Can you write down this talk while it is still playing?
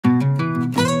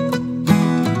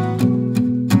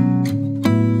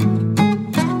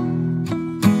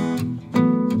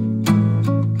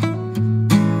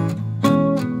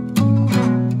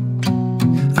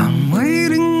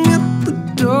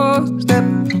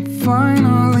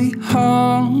finally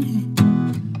home.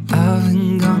 I've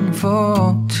been gone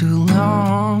for too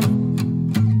long.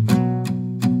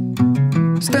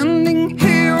 Standing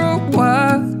here a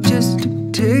while just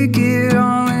to take it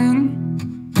all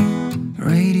in.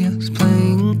 Radio's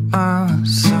playing our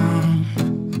song.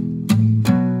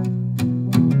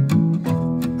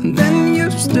 And then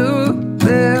you stood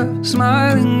there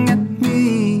smiling at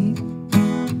me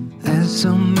as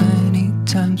so many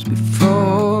times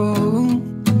before.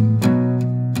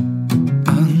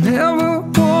 I'll never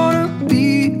wanna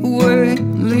be away,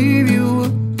 leave you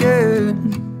again.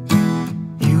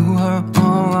 You are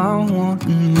all I want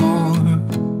and more.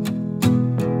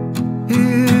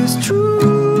 It is true.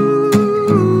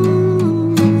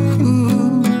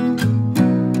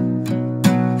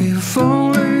 If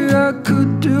only I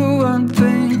could do one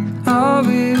thing, I'll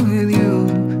be with you.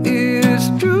 It is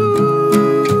true.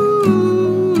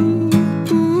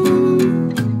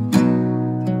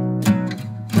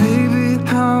 Baby,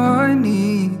 how I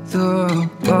need the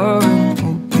loving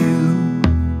of you.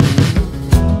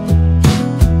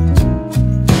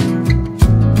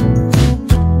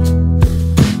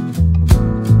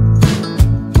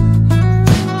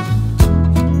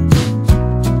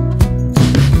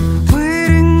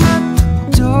 Waiting at the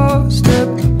doorstep,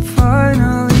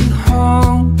 finally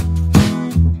home.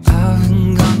 I've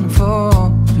been gone for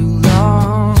too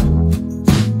long.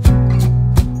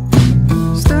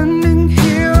 Standing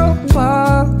here a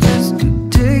while just to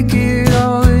take it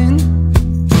all in.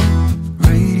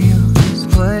 Radio is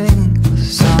playing the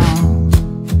song.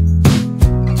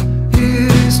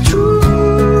 It is true.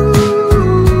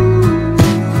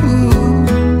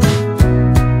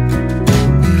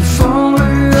 If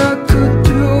only I could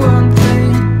do one thing,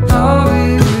 I'll be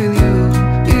with you.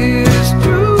 It is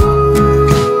true.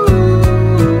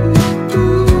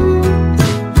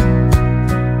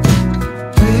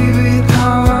 Baby,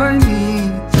 how I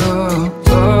need the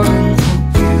loving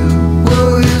of you.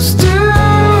 Will you still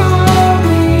love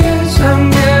me as I'm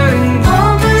getting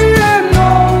older and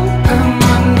old? And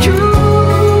when you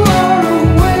are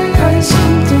away, I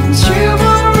something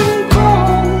shivering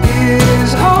cold. It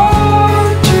is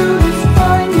hard to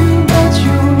define you, but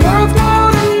you're worth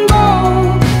more than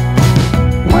gold.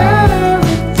 When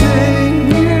everything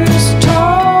is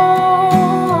told.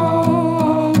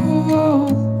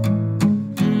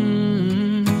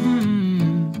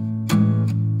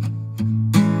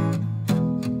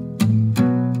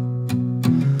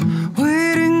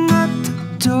 Waiting at the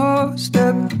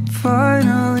doorstep,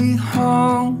 finally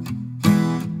home.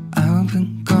 I've been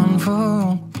gone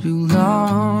for too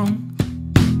long.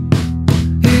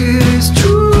 It is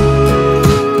true.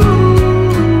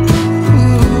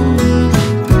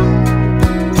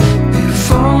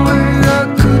 If only I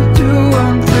could do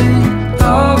one thing,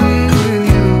 I'll be with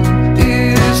you. It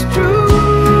is true.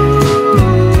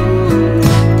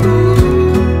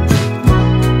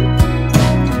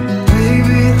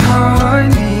 Baby, how I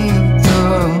need the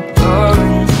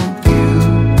loving of you.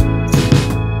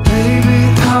 Baby,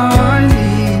 how I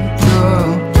need the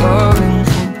loving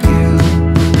of you.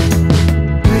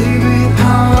 Baby,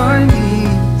 how I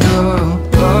need the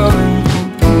loving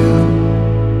of you.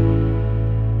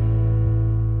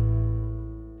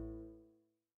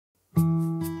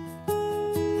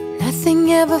 Nothing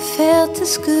ever felt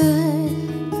as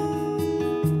good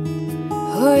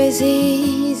or as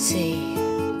easy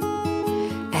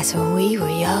as when we were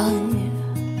young.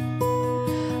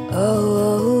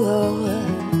 Oh,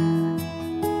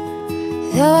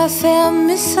 though I felt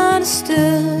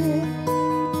misunderstood,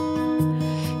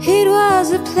 it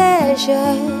was a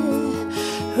pleasure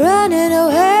running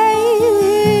away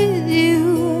with you.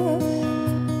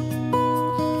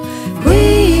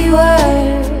 We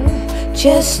were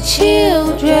just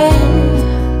children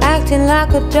acting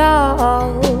like a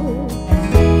doll,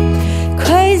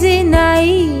 crazy,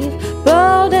 naive,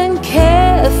 bold and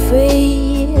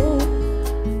carefree.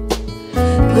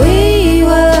 We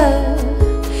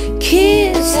were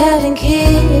kids having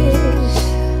kids,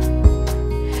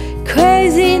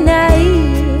 crazy,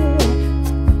 naive.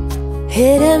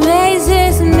 It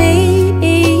amazes me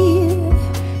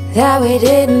that we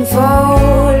didn't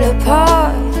fall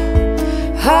apart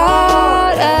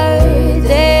harder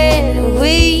than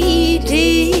we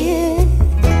did.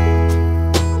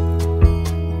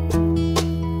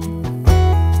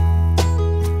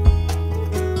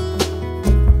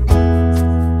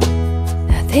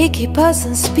 Now they keep us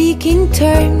on speaking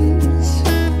terms.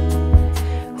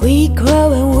 We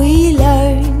grow and we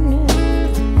learn.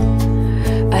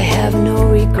 I have no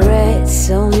regrets,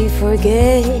 only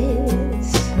forgets.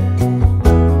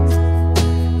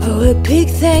 Oh, a big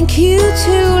thank you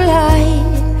to life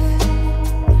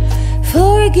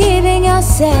for giving your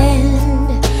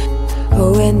sand.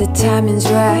 Oh, when the timing's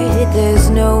right, there's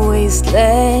no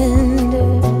wasteland.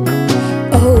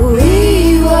 Oh,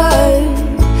 we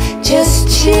were just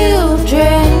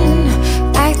children,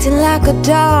 acting like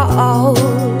adults,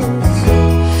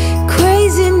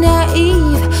 crazy,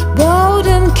 naive, bold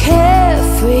and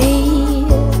carefree.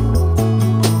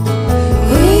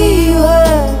 We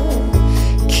were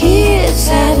kids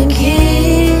having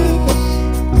kids,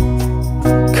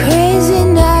 crazy,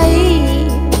 naive.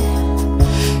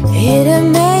 It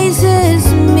amazes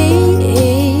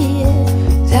me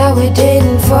that we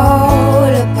didn't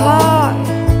fall apart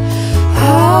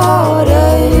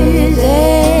harder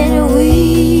than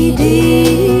we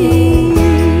did.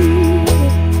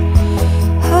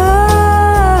 Oh,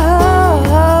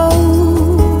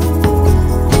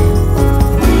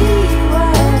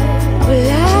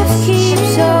 life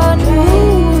keeps on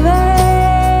moving.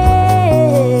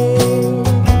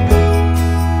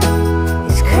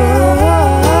 It's cold.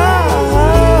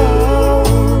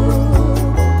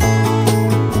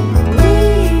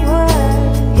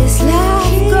 Yes,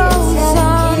 life goes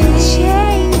on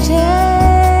changing.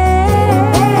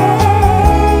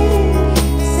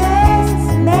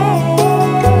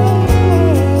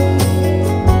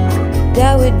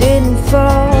 That we didn't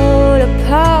fall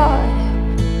apart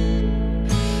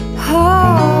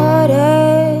harder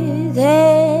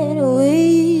than we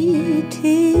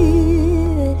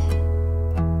did.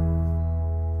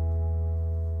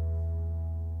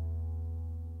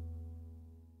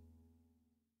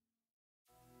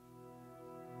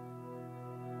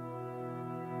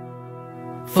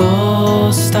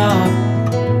 Full stop.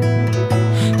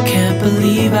 Can't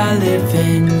believe I live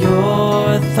in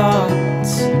your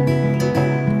thoughts.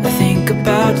 I think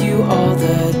about you all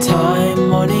the time,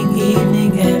 morning,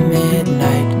 evening, and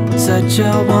midnight. Such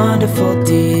a wonderful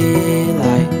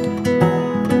delight.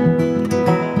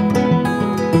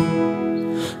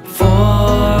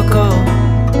 Forgo,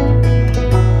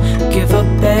 give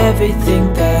up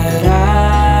everything that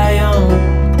I own.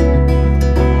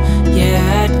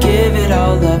 Yeah, I'd give it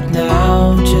all up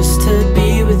now just to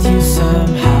be with you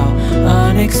somehow.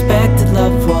 Unexpected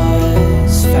love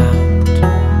was found.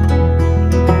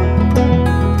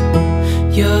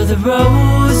 You're the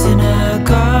rose in a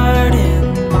garden,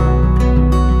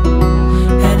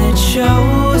 and it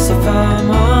shows if I'm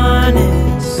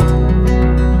honest.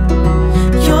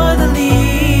 You're the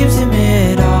leaves in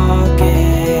mid-August,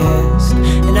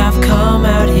 and I've come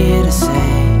out here to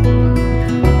say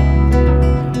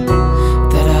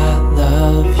that I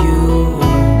love you.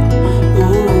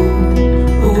 Ooh,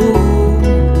 ooh,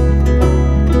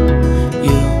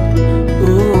 you,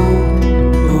 ooh,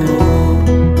 ooh.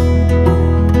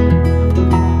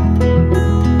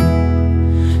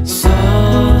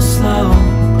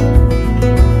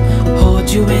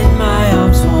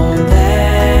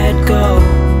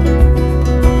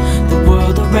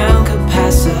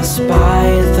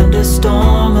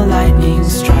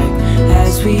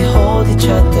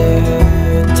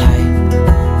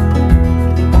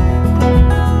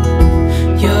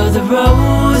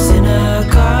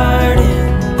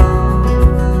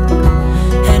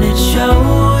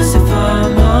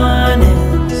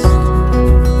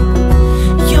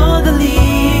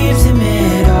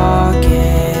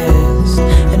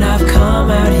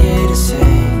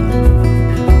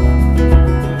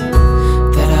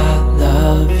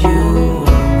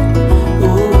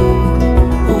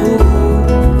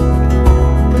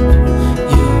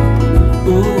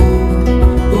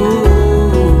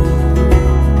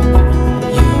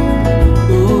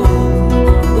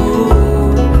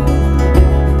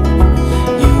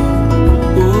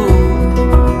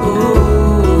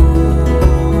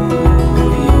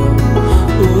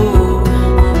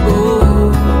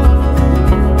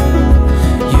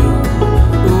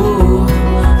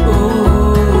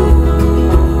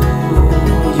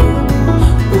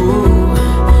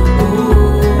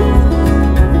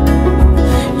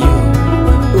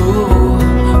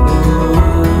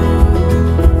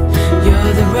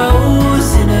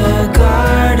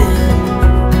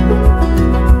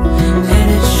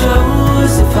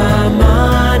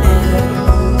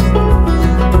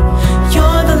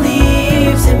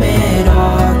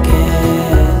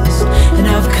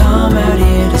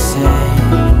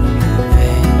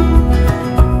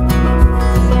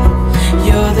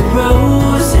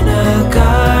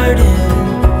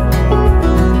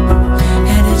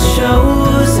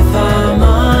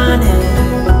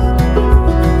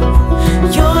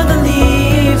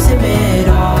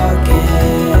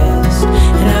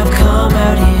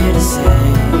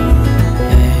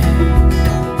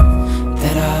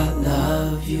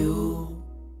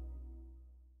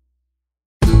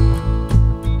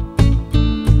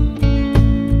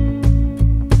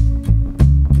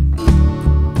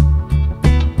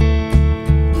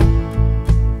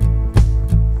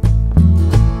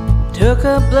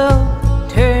 took a blow,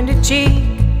 turned a cheek.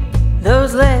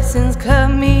 Those lessons cut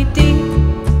me deep.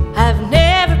 I've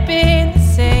never been the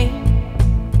same.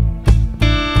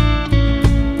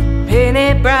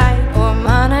 Painted bright or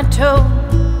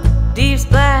monotone, deep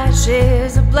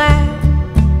splashes of black.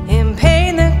 In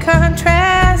pain the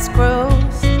contrast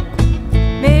grows.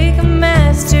 Make a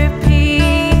masterpiece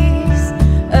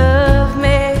of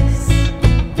mess.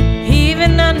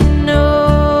 Even unknown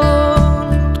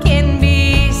can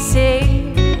be saved.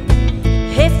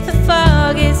 If the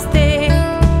fog is thick,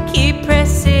 keep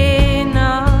pressing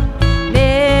on,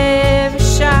 never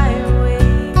shy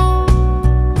away.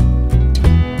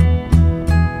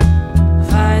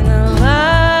 Find the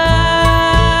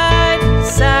light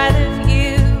inside of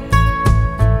you.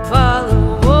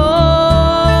 Follow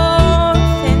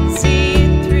warmth and see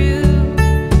it through.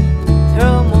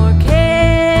 Throw more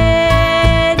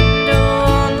candle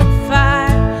on the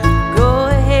fire. Go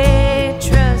ahead,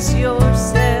 trust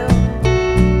yourself.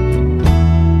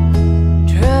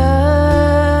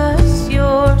 Trust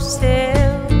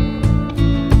yourself.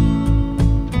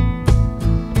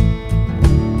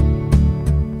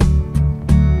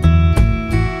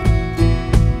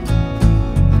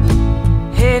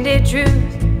 Handed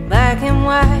truth, black and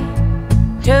white.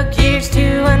 Took years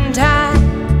to untie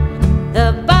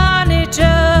the bondage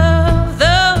of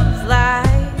those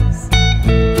lies.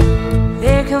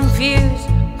 They're confused,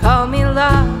 call me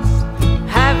lost.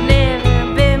 I've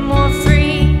never been more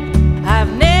free.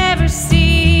 I've never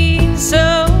seen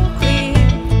so clear.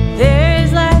 There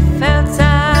is life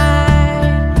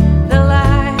outside the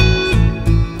lies.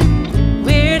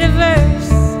 We're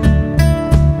diverse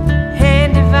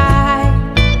and divide.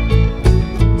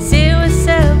 Sit with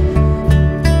self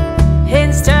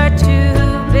and start to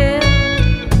build.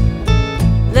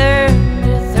 Learn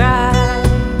to thrive.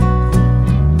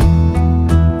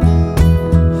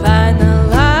 Find the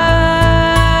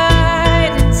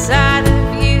light inside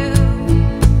of you.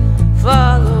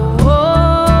 Follow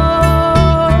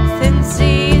warmth and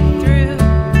see it through.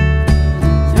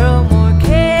 Throw more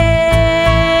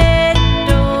candle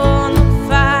on the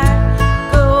fire.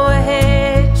 Go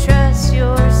ahead, trust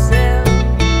yourself.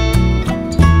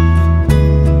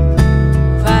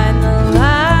 Find the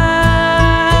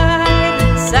light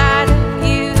inside of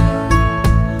you.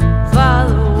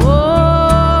 Follow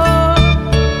warmth,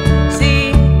 see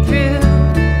it through.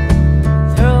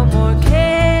 Throw more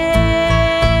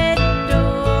candle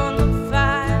on the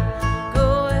fire. Go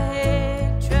ahead,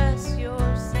 trust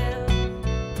yourself.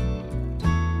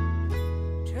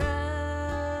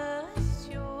 Trust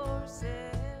yourself. Trust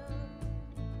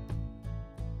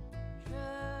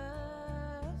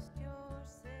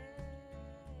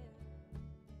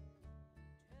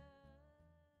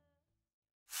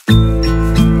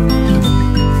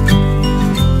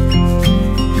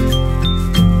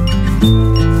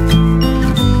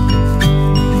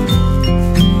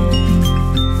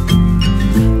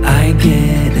I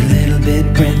get a little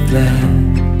bit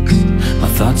breathless. My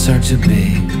thoughts are too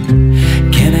big.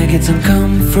 Can I get some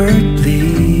comfort,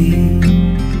 please?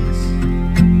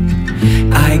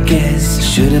 I guess I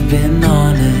should have been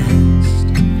honest.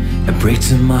 It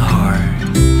breaks in my heart.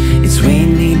 It's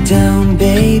weighing me down,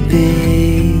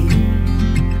 baby.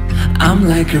 I'm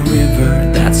like a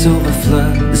river that's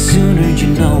overflowed. The sooner you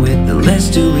know it, the less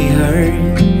do we hurt.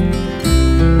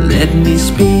 Let me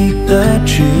speak the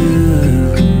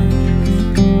truth.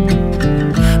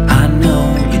 I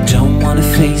know you don't wanna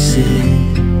face it.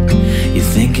 You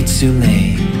think it's too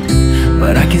late,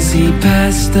 but I can see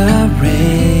past the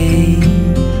rain.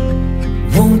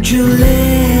 Won't you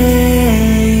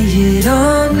lay it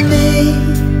on me?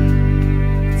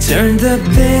 Turn the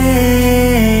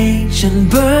page and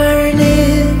burn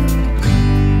it.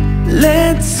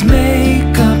 Let's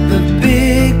make up a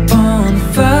big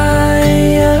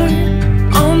bonfire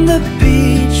on the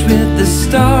beach with the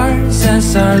stars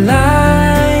as our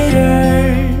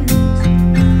lighters,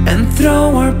 and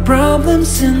throw our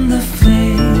problems in the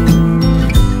flame.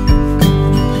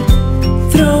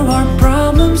 Throw our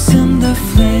problems in the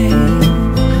flame.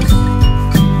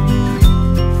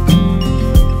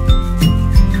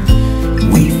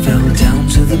 We fell down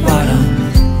to the bottom,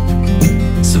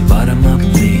 so bottom up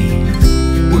please.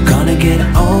 We're gonna get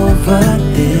over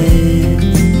this.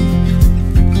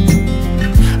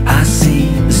 I see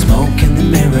the smoke in the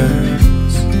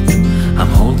mirrors.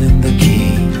 I'm holding the key,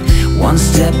 one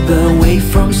step away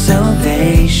from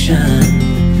salvation.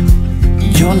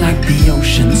 You're like the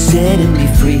ocean, setting me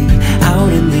free.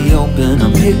 Out in the open,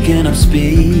 I'm picking up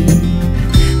speed.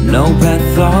 No bad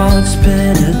thoughts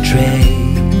penetrate.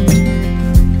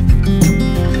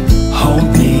 Hold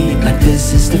me like this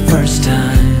is the first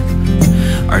time.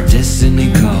 Our destiny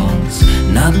calls.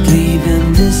 not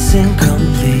leaving this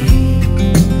incomplete.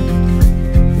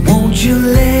 Won't you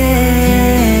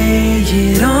lay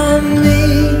it on me?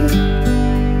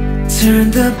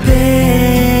 Turn the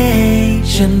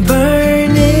page and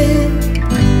burn it.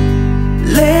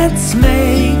 Let's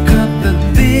make up a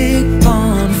big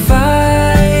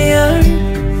bonfire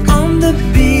on the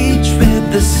beach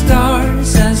with the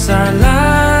stars as our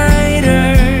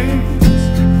lighters,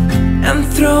 and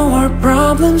throw our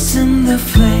problems in the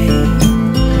flame.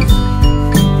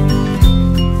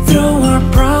 Throw our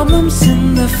problems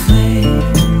in the flame.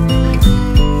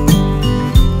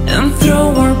 And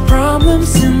throw our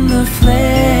problems in the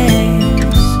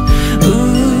flames.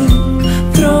 Ooh,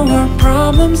 throw our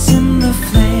problems in the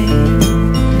flames.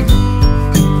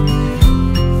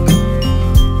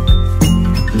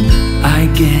 I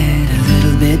get a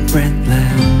little bit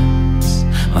breathless.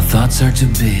 My thoughts are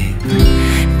too big.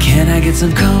 Can I get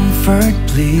some comfort,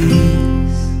 please?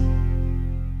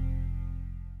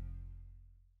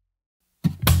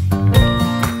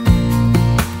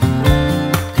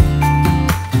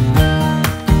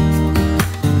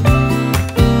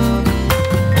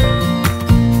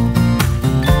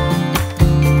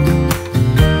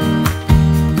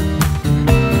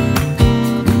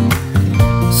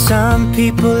 Some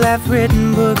people have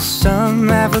written books, some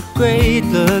have a great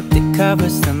look that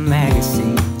covers the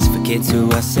magazines for kids who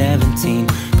are 17.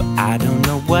 But I don't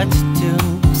know what to do,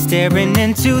 staring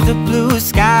into the blue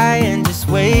sky and just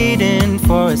waiting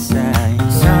for a sign.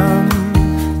 Some,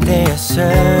 they are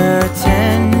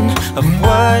certain of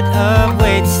what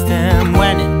awaits them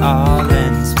when it all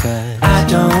ends. But I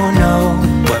don't know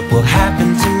what will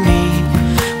happen to me.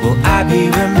 Will I be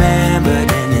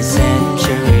remembered in a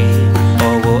century?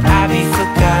 Or will I be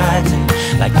forgotten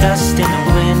like dust in the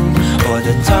wind, or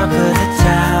the talk of the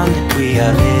town that we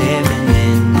are living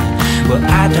in? Well,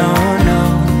 I don't know,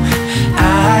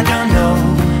 I don't know.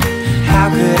 How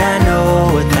could I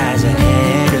know what lies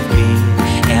ahead of me?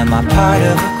 Am I part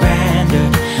of a grander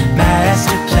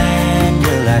master plan?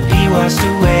 Will I be washed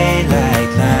away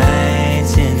like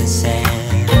lines in the sand?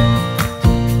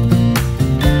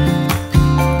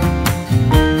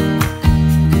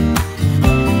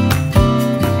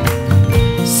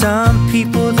 Some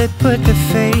people that put their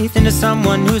faith into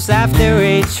someone who's half their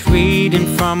age, reading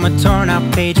from a torn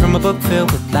out page from a book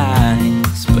filled with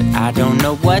lies. But I don't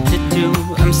know what to do.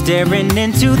 I'm staring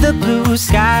into the blue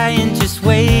sky and just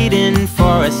waiting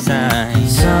for a sign.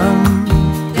 Some,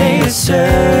 they are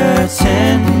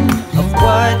certain of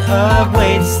what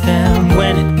awaits them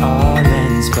when it all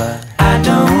ends. But I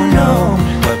don't know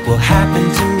what will happen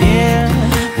to me.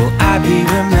 Will I be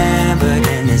remembered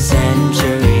in a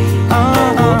century? Or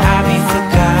will I be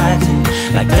forgotten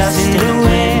like dust in the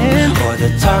wind, or the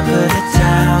talk of the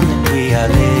town that we are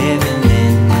living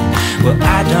in? Well,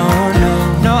 I don't know.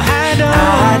 No, I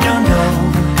don't know.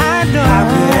 How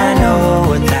could I know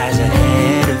what lies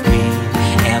ahead of me?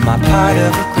 Am I part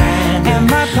of a grander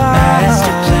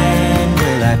master plan?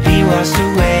 Will I be washed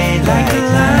away like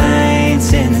lines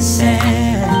in the sand?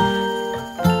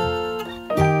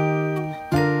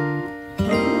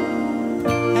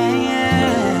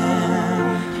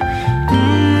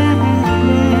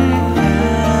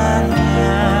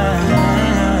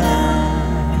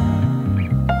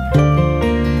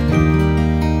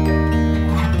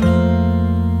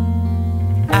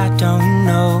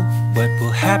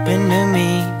 Happen to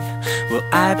me? Will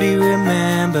I be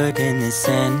remembered in this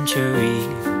century?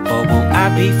 Or will I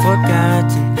be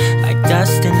forgotten like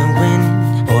dust in the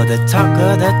wind, or the talk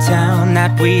of the town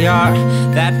that we are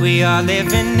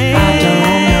living in? I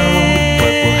don't know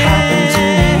what will happen to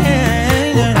me.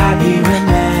 Will I be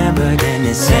remembered in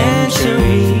this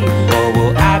century? Or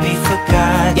will I be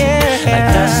forgotten like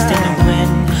dust in the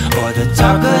wind, or the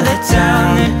talk of the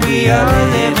town that we are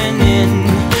living in?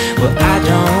 Well, I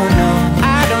don't know.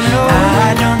 I don't know.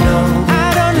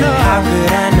 How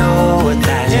could I know what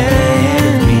lies ahead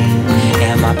of me?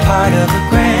 Am I part of a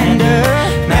grander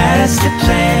master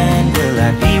plan? Will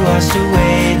I be washed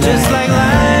away just like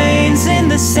lines in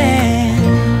the sand?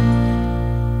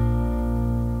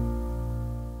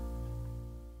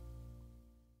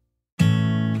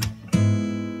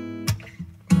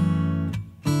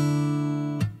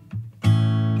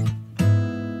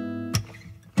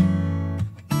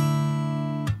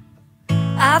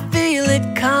 I feel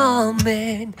it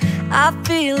coming, I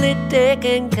feel it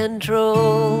taking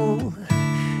control.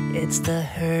 It's the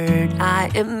hurt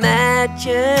I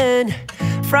imagine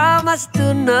from us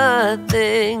to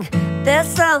nothing. There's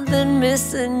something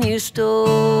missing you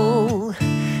stole,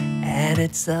 and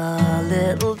it's a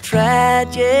little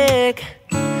tragic.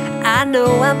 I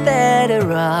know I'm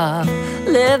better off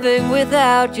living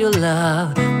without your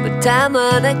love, but time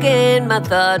and again my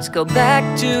thoughts go back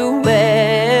to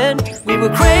when we were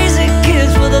crazy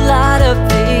kids with a lot of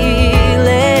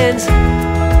feelings,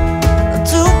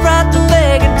 too proud to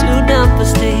beg and too dumb for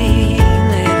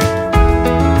stealing.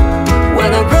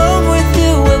 When I rode with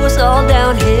you it was all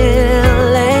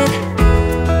downhill, and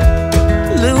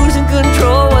losing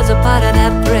control was a part of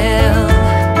that thrill.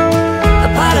 A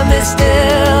part of me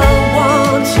still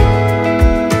wants you.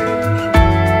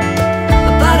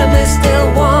 A part of me still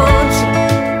wants you.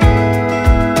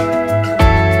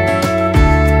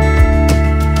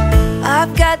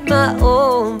 I've got my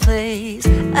own place,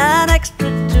 an extra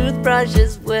toothbrush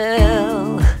as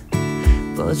well,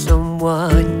 for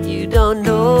someone you don't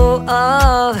know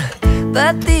of.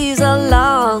 But these are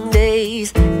long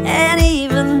days, and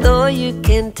even though you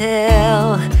can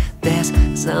tell, there's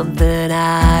something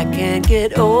I can't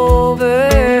get over.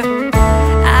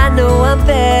 I know I'm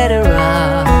better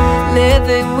off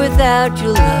living without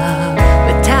your love,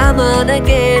 but time and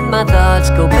again my thoughts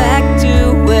go back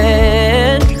to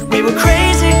when we were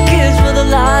crazy kids with a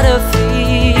lot of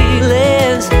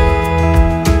feelings,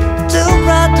 too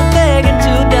proud to beg and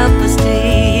too dumb for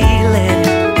stealing.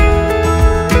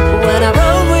 When I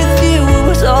rode with you it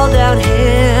was all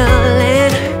downhill,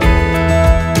 and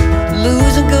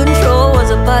losing control was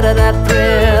a part of that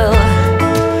thrill.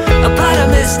 A part of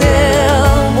me still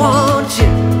wants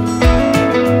you.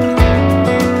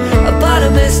 A part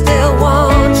of me still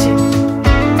wants you.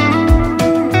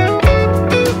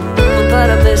 A part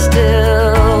of me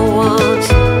still wants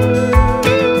you.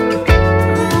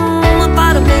 A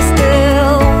part of me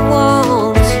still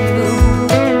wants you.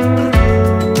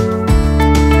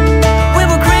 We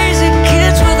were crazy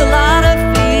kids with a lot of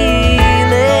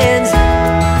feelings,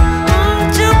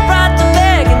 too proud to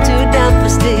beg and too dumb for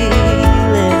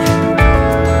stealing.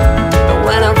 But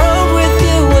when I rode with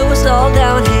you it was all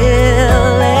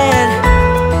downhill, and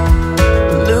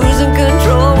losing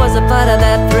control was a part of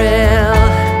that thrill.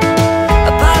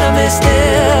 A part of me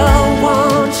still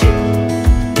wants you.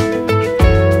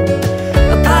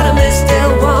 A part of me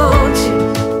still wants you.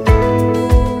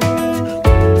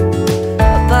 A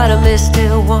part of me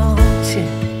still wants you.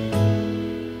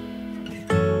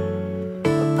 A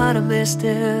part of me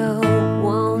still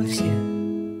wants you.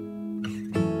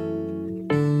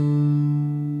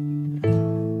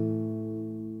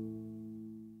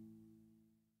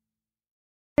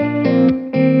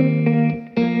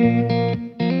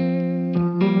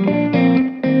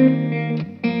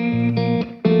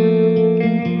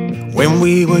 When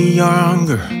we were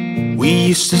younger, we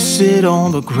used to sit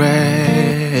on the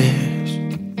grass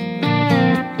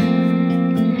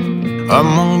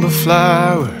among the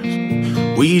flowers.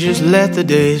 We just let the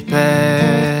days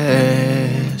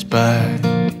pass by.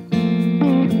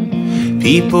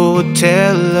 People would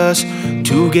tell us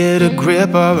to get a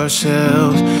grip of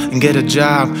ourselves and get a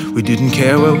job. We didn't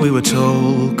care what we were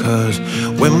told, 'cause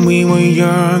when we were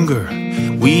younger,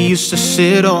 we used to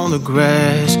sit on the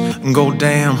grass and go,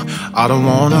 damn, I don't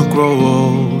wanna grow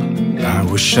old. I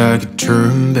wish I could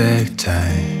turn back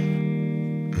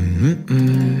time.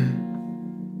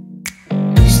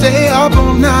 Stay up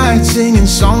all night singing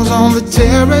songs on the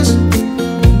terrace.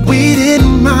 We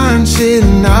didn't mind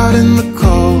sitting out in the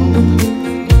cold.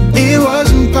 It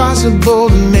wasn't possible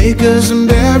to make us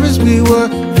embarrassed. We were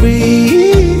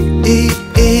free.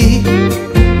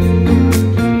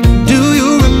 Do you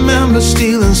remember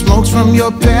stealing smokes from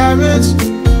your parents?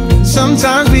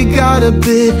 Sometimes we got a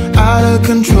bit out of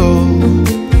control.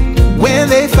 When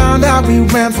they found out we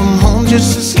ran from home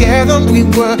just to scare them, we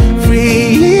were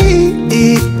free.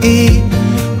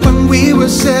 When we were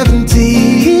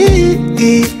 17.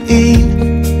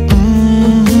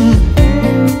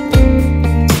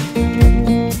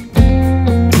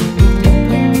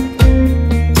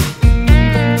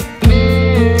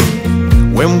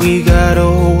 When we got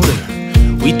older,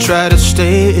 we tried to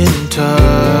stay in touch,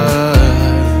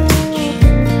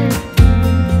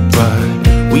 but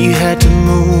we had to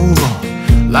move on.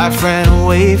 Life ran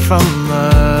away from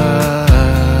us.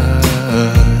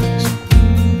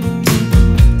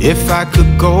 If I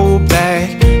could go back,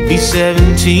 be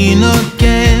 17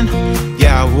 again,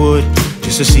 yeah I would,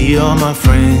 just to see all my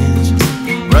friends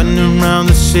running around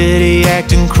the city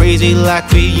acting crazy like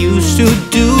we used to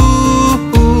do.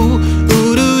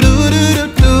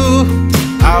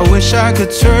 I wish I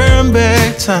could turn back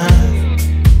time.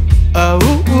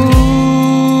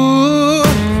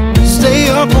 Stay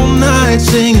up all night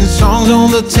singing songs on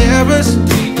the terrace.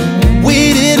 We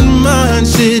didn't mind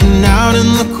sitting out in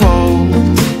the cold.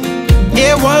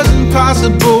 It wasn't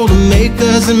possible to make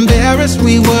us embarrassed.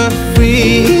 We were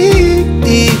free.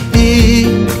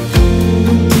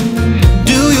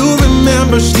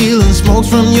 remember stealing smokes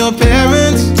from your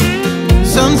parents?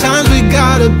 Sometimes we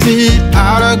got a bit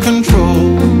out of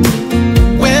control.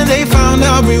 When they found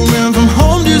out we ran from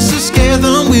home just to scare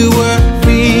them, we were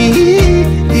free.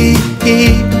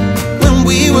 When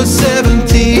we were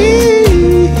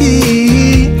 17.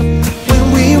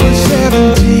 When we were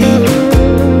 17.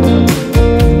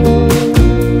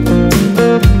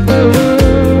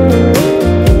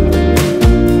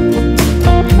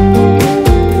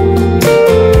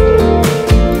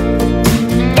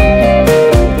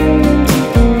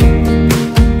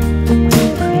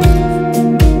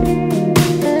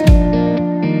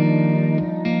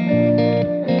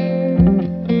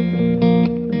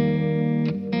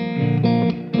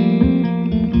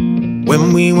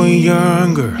 When we were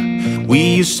younger, we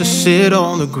used to sit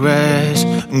on the grass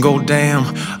and go, damn,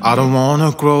 I don't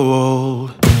wanna grow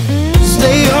old.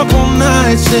 Stay up all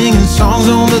night singing songs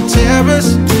on the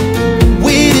terrace.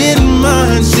 We didn't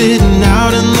mind sitting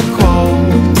out in the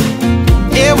cold.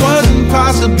 It wasn't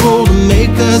possible to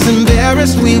make us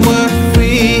embarrassed. We were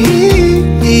free.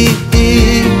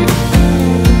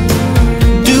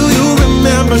 Do you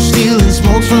remember stealing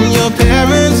smokes from your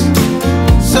parents?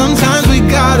 Sometimes we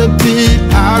got a bit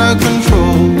out of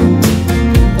control.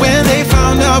 When they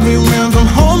found out we ran from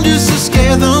home just to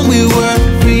scare them, we were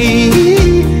free.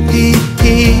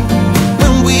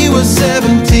 When we were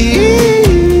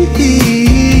 17.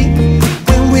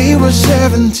 When we were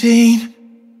 17.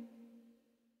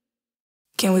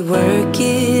 Can we work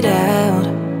it out?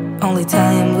 Only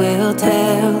time will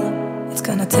tell. It's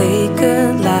gonna take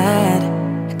a lot,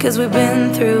 'cause we've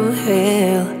been through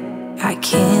hell. I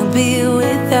can't be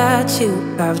without you.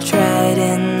 I've tried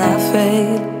and I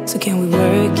failed. So can we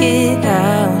work it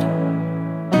out?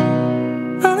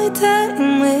 Only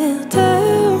time will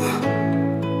tell.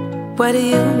 Why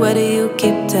do you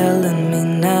keep telling me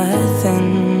nothing?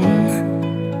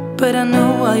 But I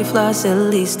know all your flaws, at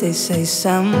least they say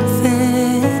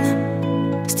something.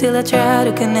 Still I try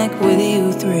to connect with you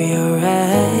through your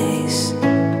eyes.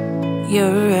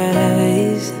 Your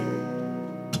eyes.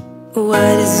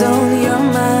 What is on your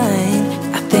mind?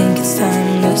 I think it's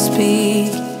time to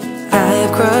speak. I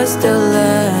have crossed the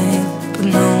line, but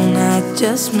no, not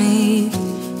just me.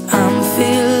 I'm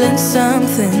feeling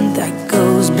something that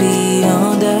goes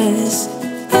beyond us.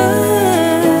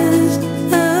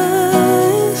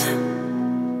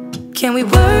 Can we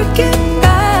work it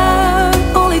out?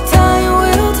 Only time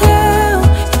will tell.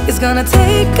 It's gonna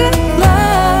take a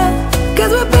lot,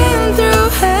 'cause we've been through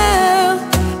hell.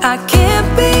 I can't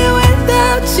be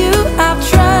without you. I've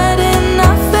tried and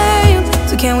I failed.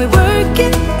 So can we work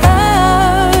it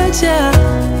out? Yeah.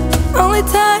 Only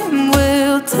time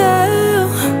will tell.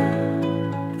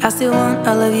 I still want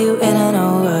all of you and I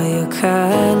know all your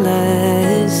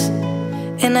colors.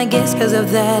 And I guess 'cause of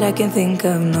that I can think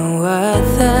of no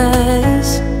others.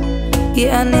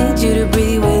 Yeah, I need you to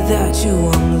breathe. Without you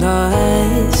I'm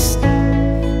lost.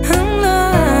 I'm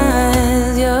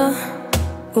lost, yeah.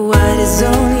 What is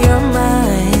on your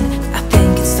mind? I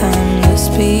think it's time to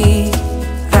speak.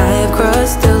 I have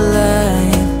crossed the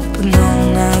line, but no,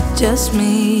 not just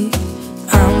me.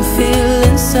 I'm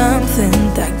feeling something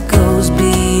that goes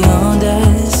beyond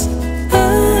us.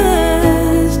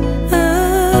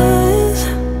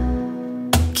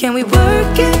 Can we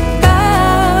work it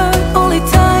out? Only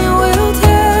time will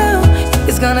tell.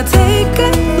 It's gonna take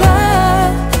a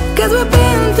lot, 'cause we've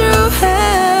been through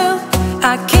hell.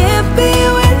 I can't be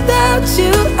without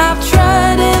you. I've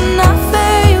tried and I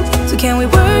failed. So can we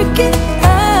work it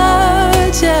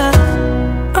out? Yeah.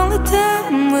 Only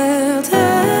time will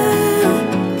tell.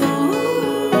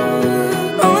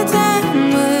 Only time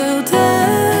will tell.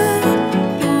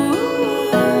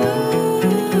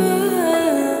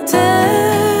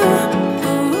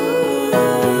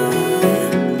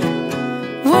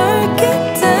 Work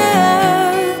it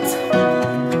out.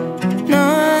 No,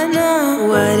 I know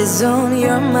what is on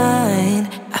your mind.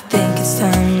 I think it's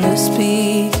time to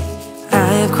speak. I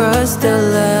have crossed the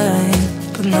line,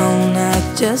 but no, not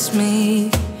just me.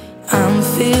 I'm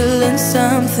feeling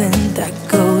something that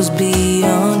goes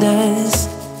beyond us.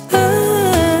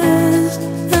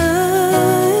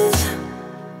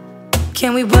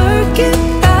 Can we work it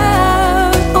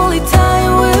out? Only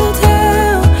time will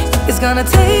tell. It's gonna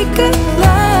take a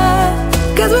lot,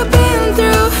 'cause we've been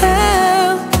through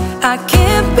hell. I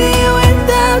can't be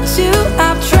without you.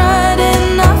 I've tried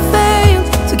and I failed.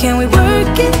 So can we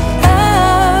work it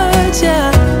out?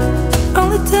 Yeah.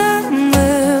 Only time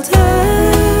will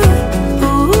tell.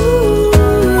 Ooh,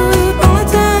 only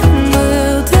time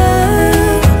will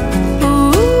tell.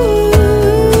 Ooh,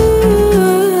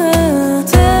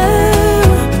 tell.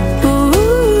 Ooh.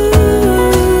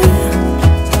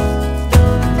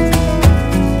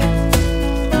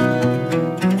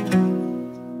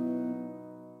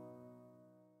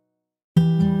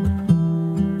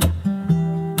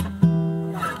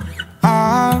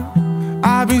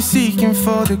 always seeking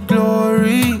for the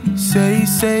glory.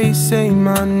 Say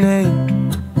my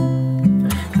name.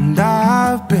 And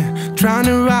I've been trying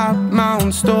to write my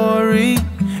own story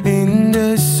in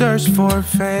the search for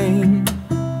fame.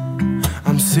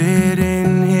 I'm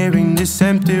sitting here in this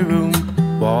empty room,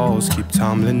 walls keep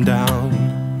tumbling down.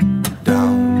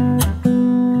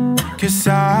 'Cause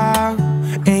I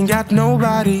ain't got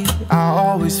nobody. I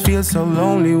always feel so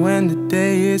lonely when the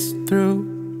day is through.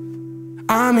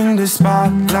 I'm in the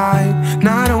spotlight,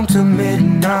 not home till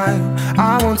midnight.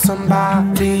 I want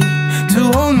somebody to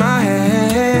hold my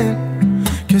hand.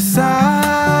 'Cause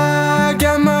I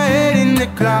got my head in the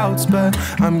clouds, but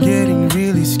I'm getting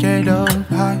really scared of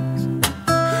heights.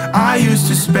 I used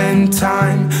to spend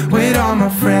time with all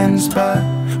my friends, but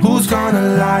who's gonna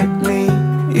like me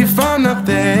if I'm not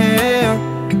there?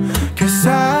 'Cause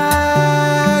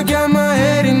I got my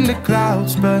head in the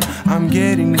clouds, but I'm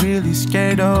getting really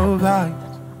scared of heights.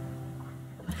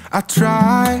 I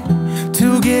try to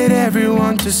get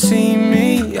everyone to see me.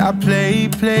 I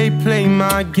play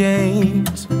my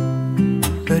games,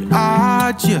 but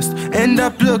I just end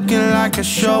up looking like a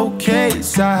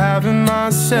showcase. I haven't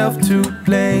myself to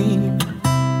blame.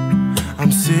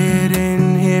 I'm sitting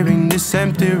here in this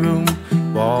empty room,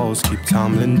 walls keep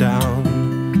tumbling down.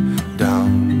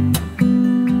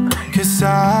 'Cause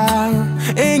I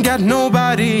ain't got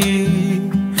nobody,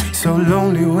 so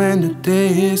lonely when the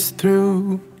day is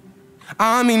through.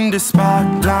 I'm in the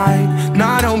spotlight,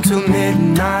 not home till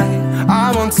midnight. I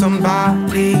want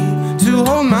somebody to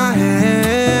hold my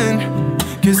hand.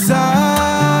 'Cause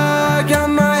I got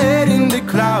my head in the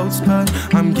clouds, but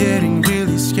I'm getting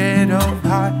really scared of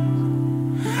heights.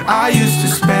 I used to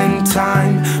spend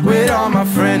time with all my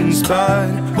friends, but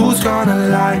who's gonna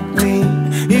like me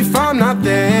if I'm not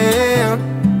there?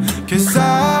 'Cause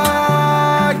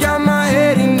I got my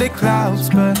head in the clouds,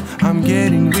 but I'm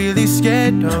getting really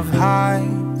scared of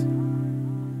heights.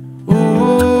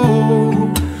 Ooh,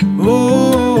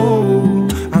 ooh,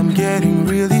 I'm getting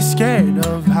really scared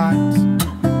of heights.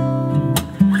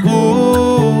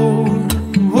 Ooh,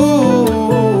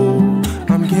 ooh,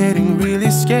 I'm getting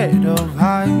really scared of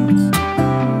heights.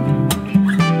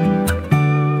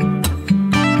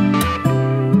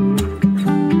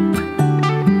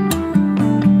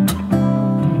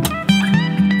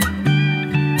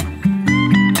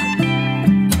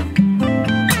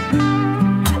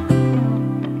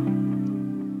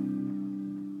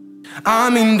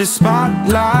 I'm in the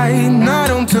spotlight, not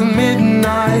until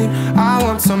midnight. I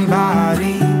want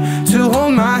somebody to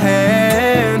hold my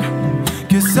hand.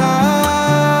 'Cause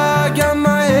I got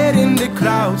my head in the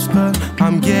clouds, but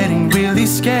I'm getting really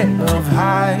scared of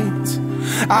heights.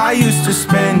 I used to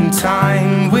spend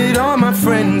time with all my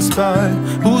friends, but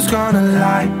who's gonna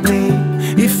like me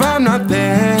if I'm not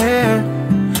there?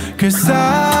 'Cause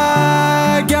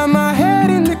I got my head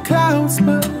in the clouds,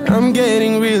 but I'm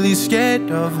getting really scared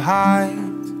of heights.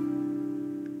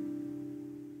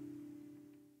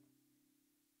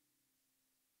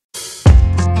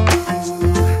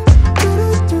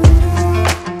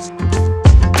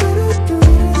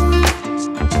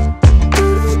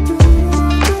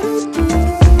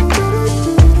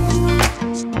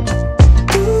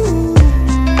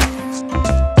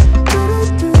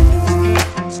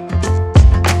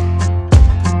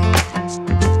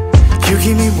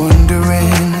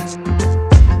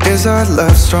 Is our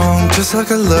love strong, just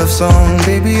like a love song?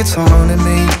 Baby, it's haunting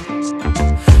me.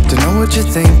 Don't know what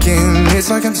you're thinking. It's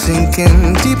like I'm sinking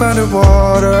deep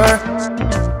underwater.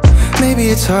 Maybe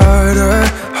it's harder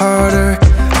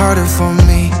for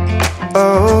me.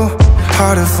 Oh,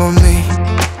 harder for me.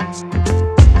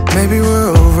 Maybe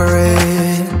we're over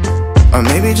it, or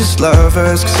maybe just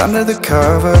lovers. 'Cause under the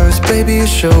covers, baby,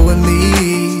 you're showing me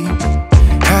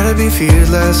how to be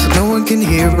fearless, so no one can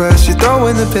hear us. You're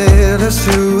throwing the pillars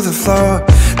through the floor.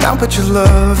 Now put your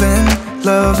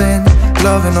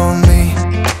loving on me.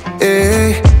 Eh,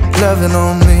 loving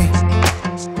on me.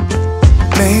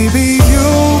 Maybe you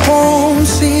won't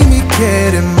see me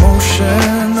get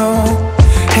emotional,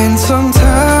 and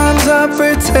sometimes I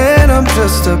pretend I'm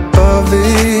just above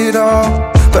it all.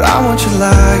 But I want you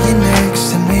lying next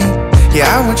to me.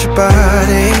 Yeah, I want your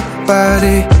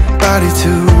body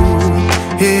too.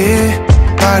 Yeah,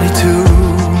 body too.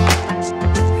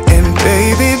 And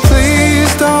baby,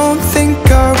 please don't think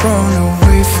I run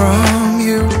away from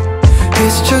you.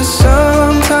 It's just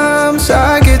sometimes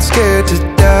I get scared to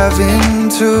dive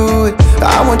into it.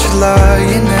 I want you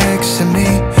lying next to me.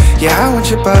 Yeah, I want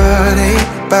your body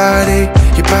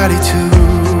too.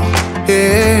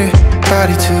 Yeah,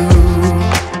 body too.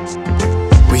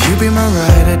 Will you be my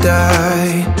ride or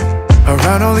die?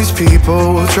 Around all these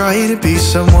people, trying to be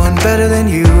someone better than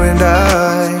you and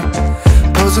I.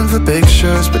 Posing for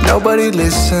pictures, but nobody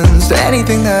listens to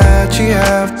anything that you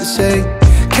have to say.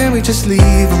 Can we just leave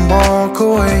and walk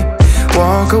away?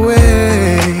 Walk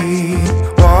away,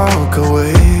 walk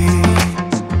away.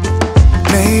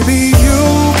 Maybe you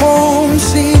won't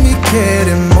see me get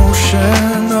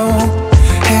emotional,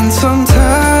 and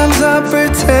sometimes I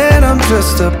pretend I'm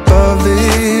just above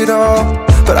it all.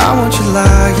 But I want you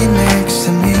lying next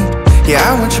to me. Yeah,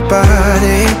 I want your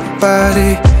body,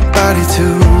 body, body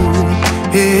too.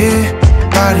 Yeah,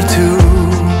 body too.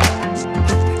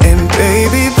 And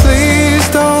baby, please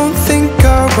don't think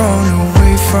I'll run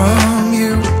away from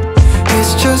you.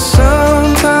 It's just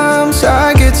sometimes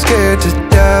I get scared to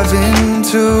dive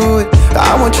into it.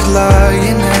 I want you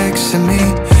lying next to me.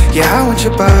 Yeah, I want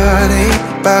your body,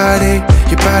 body,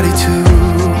 your body too.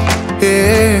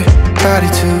 Yeah, body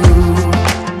too.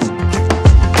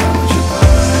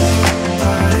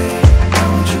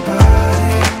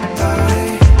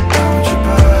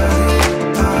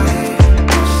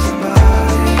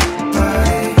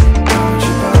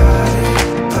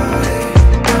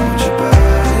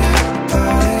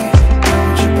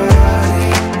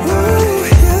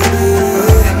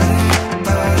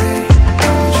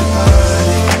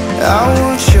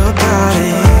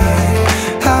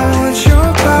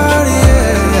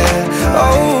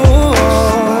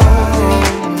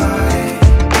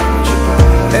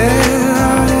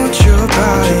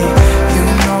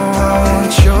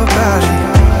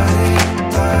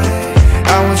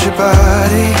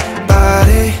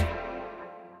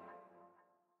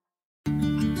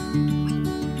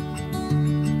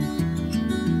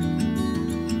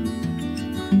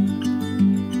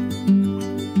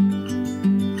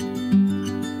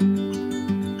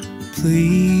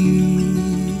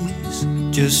 Please,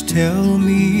 just tell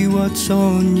me what's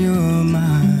on your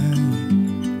mind.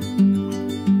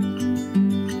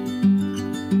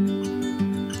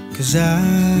 'Cause I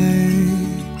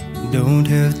don't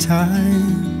have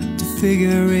time to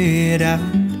figure it out.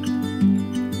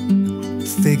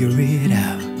 Figure it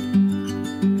out.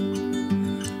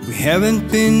 We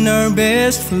haven't been our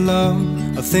best for long.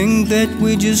 I think that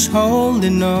we're just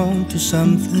holding on to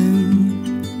something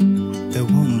that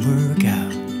won't work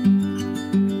out.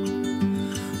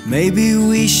 Maybe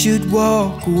we should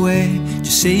walk away,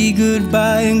 just say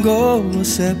goodbye and go our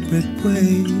separate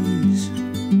ways.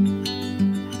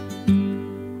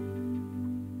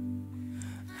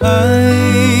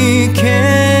 I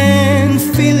can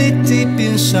feel it deep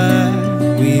inside.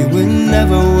 We will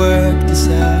never work this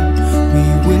out. We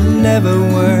will never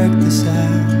work this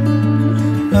out.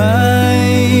 I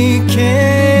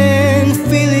can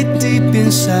feel it deep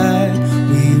inside.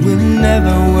 We will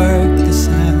never work this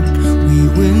out. We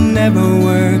will never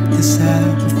work this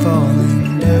out. We're falling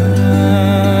down.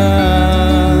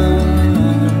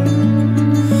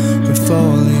 We're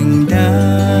falling down.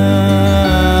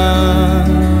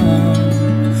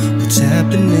 What's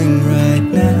happening right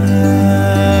now?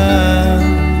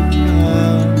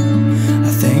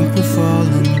 I think we're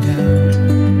falling down.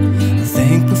 I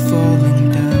think we're falling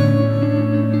down.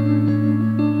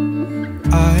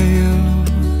 I've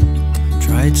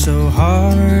tried so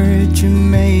hard to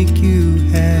make you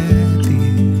happy,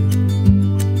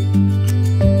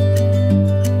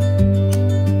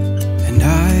 and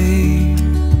I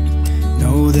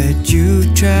know that you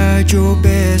tried your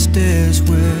best as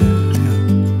well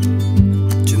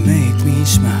to make me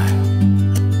smile.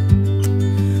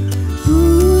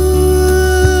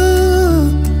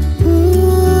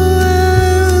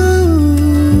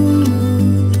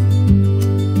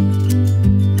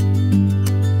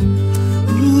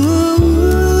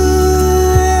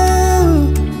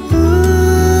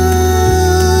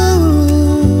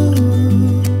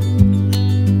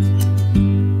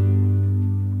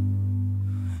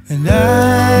 And I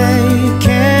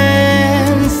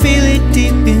can feel it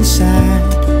deep inside.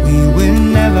 We will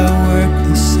never work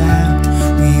this out.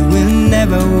 We will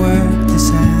never work this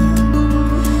out.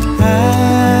 I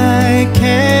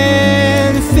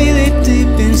can feel it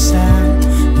deep inside.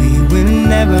 We will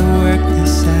never work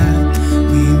this out.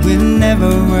 We will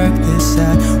never work this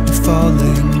out. We're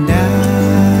falling down.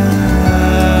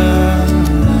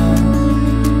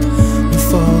 We're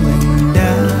falling down.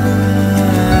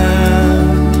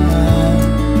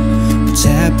 What's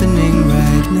happening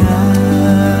right now?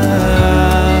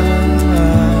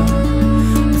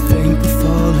 I think we're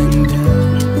falling down.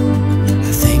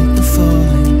 I think we're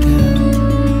falling down.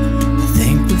 I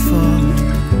think we're falling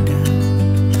down.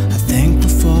 I think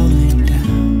we're falling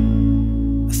down.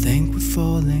 I think we're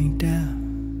falling down.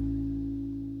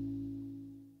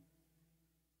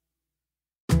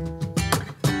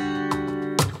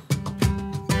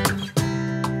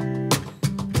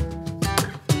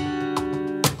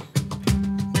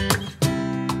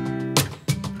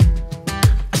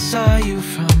 you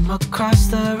from across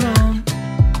the room.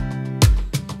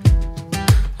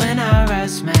 When our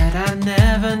eyes met, I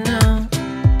never knew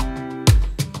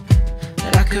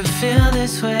that I could feel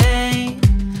this way,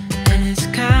 and it's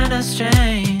kinda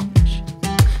strange.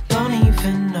 Don't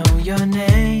even know your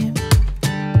name.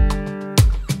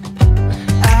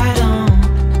 I don't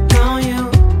know you,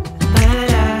 but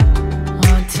I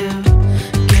want to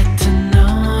get to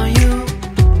know you.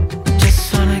 Just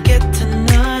wanna get to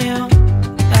know you.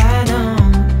 I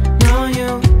don't know you,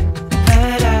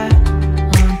 but I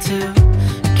want to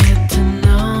get to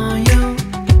know you.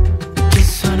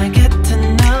 Just wanna get to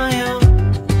know you.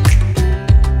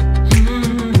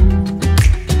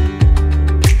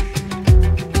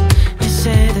 You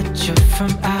say that you're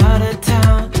from out of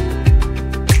town.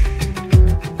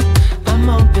 I'm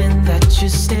hoping that you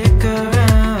stick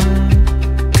around.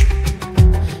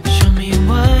 Show me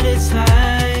what it's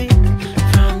like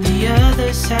from the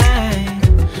other side.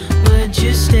 Would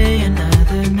you stay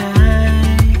another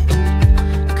night?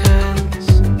 'Cause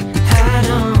I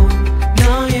don't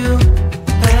know you,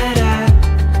 but I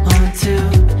want to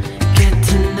get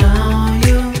to know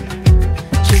you.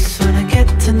 Just wanna get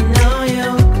to know you.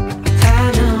 I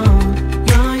don't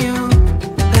know you,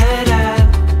 but I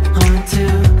want to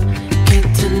get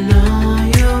to know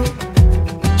you.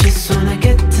 Just wanna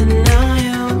get to know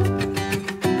you.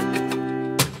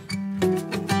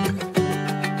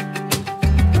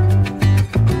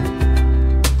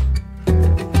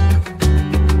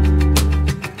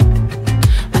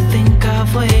 I think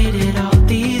I've waited all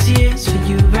these years for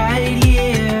you right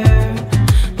here.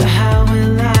 But how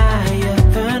will I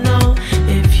ever know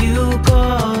if you go?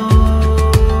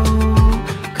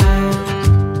 'Cause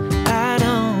I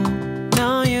don't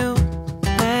know you,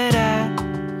 but I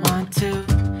want to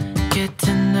get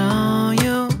to know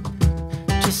you.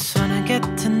 Just wanna get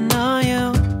to know you.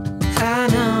 I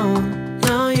don't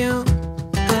know you,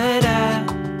 but I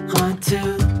want to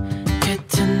get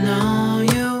to know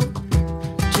you.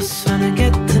 Just wanna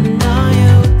get to know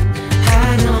you. I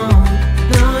don't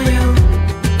know you,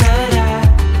 but I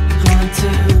want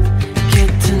to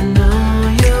get to know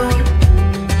you.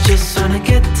 Just wanna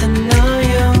get to know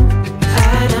you.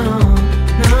 I don't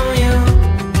know you,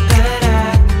 but I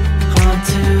want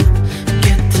to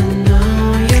get to know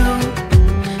you.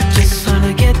 Just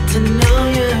wanna get to know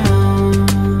you.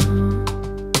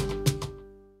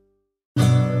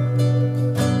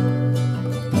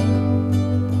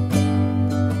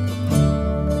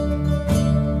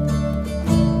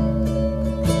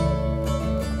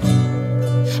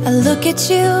 I look at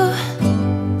you,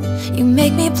 you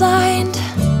make me blind.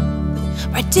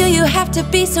 Why do you have to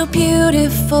be so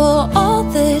beautiful all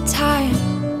the time?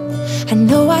 I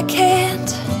know I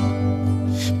can't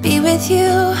be with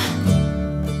you.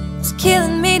 It's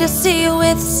killing me to see you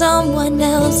with someone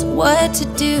else. What to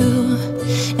do?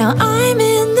 Now I'm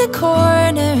in the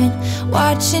corner and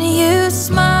watching you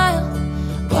smile,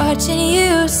 watching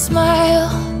you smile.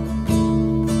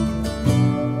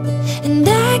 And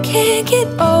I can't get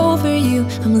over you,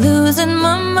 I'm losing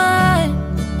my mind.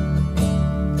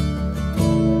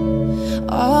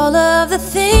 All of the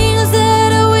things that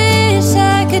I wish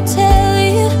I could tell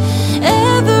you.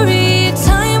 Every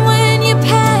time when you're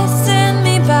passing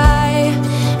me by,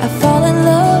 I fall in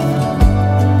love.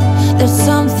 There's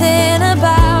something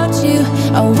about you,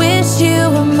 I wish you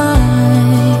were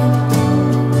mine.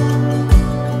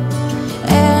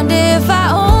 And if I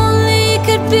only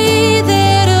could be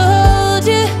there to hold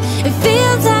you, it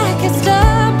feels like I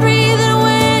stop breathing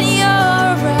when you're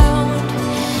around.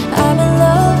 I'm in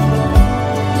love,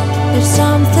 there's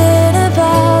something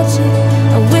about you,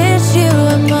 I wish you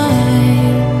were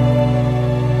mine.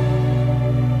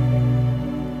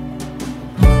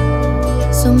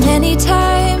 So many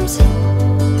times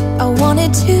I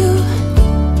wanted to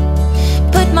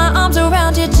put my arms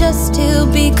around you just to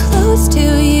be close to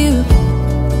you.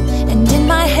 And in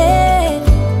my head,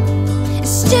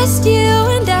 it's just you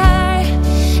and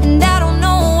I don't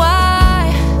know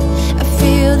why I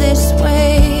feel this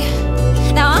way.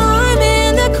 Now I'm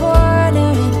in the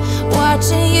corner and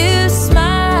watching you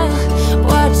smile,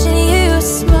 watching you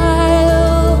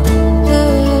smile.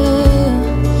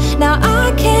 Now I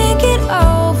can't get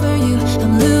over you,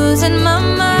 I'm losing my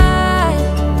mind.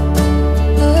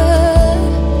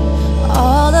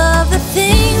 All of the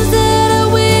things that I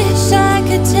wish I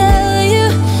could tell you.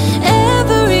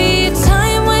 Every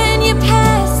time when you're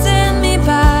passing me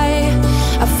by,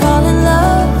 I fall in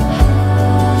love.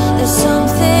 There's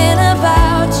something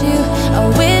about you, I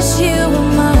wish you were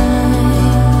mine.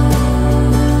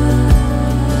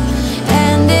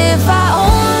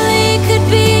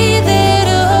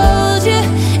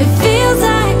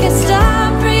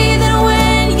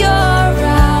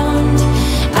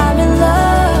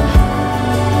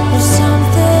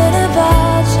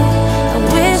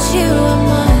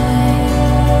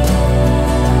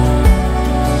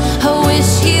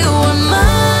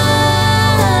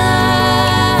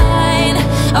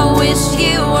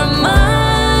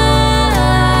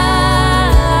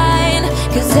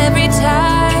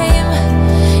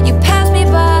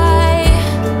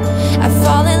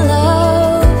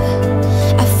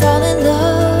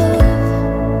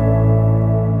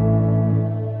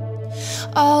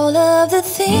 of the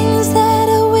things that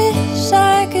I wish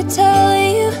I could tell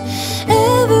you.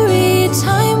 Every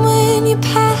time when you're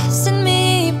passing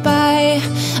me by,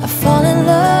 I fall in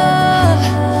love.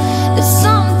 There's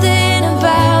something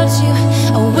about you,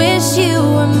 I wish you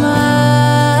were mine.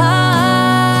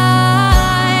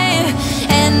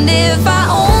 And if I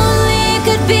only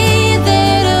could be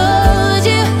there to hold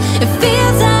you, it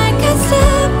feels like I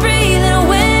stop breathing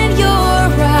when you're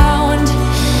around.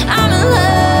 I'm in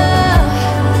love.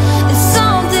 There's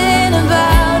something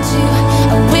about you,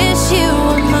 I wish you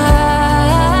were mine.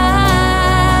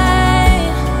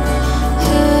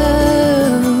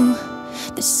 Ooh,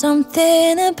 there's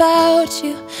something about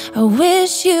you, I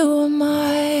wish you were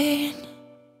mine.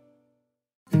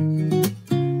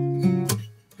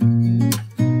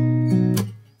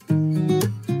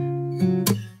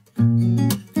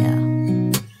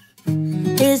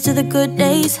 Here's to the good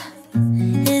days,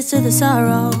 here's to the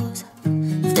sorrows.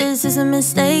 If this is a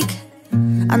mistake,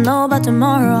 I know about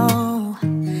tomorrow.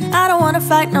 I don't wanna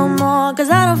fight no more, cause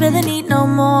I don't feel the need no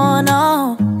more,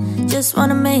 no. Just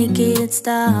wanna make it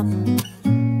stop.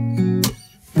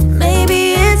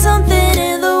 Maybe it's something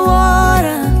in the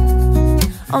water,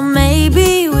 or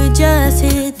maybe we just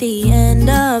hit the end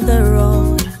of the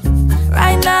road.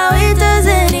 Right now it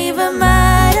doesn't even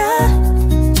matter.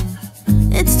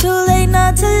 It's too late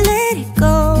not to let it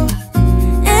go.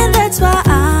 And that's why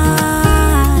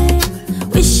I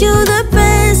wish you the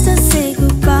best and say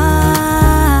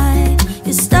goodbye.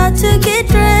 You start to get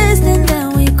dressed and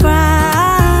then we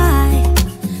cry,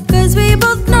 cause we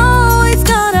both know it's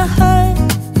gonna hurt,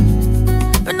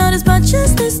 but not as much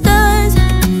as this does.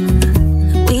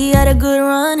 We had a good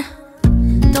run,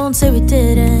 don't say we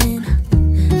didn't.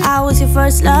 I was your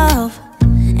first love,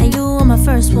 and you were my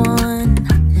first one.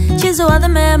 Cheers to all the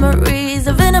memories,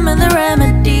 the venom and the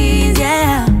remedies,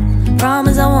 yeah.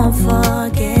 Promise I won't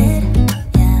forget,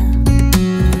 yeah.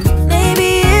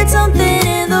 Maybe it's something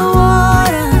in the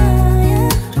water,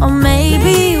 or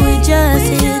maybe we just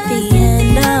hit the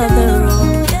end of the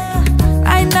road.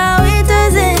 Right now it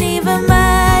doesn't even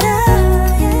matter.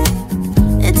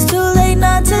 It's too late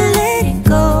not to let it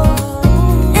go.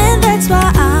 And that's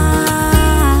why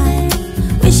I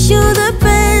wish you the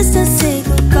best and say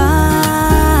goodbye.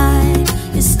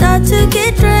 You start to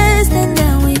get dressed and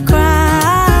then we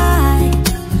cry,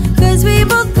 cause we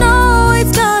both know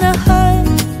it's gonna hurt,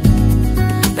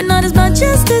 but not as much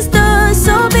as this does.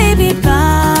 So baby,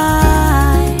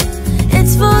 bye.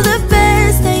 It's for the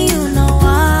best and you know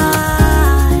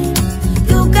why.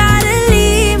 You gotta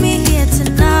leave me here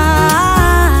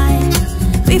tonight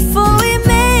before we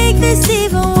make this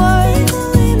even worse.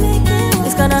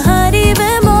 It's gonna hurt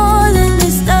even more than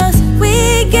this does.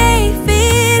 We gave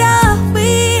it all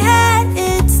we had,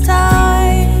 it's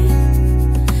time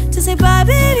to say bye,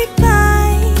 baby,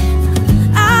 bye.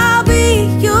 I'll be,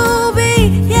 you'll be,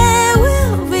 yeah,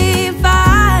 we'll be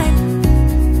fine.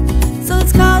 So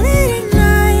let's call it a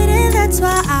night, and that's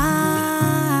why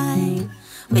I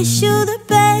wish you the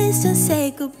best and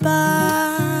say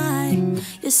goodbye.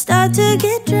 You start to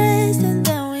get dressed and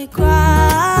then we cry.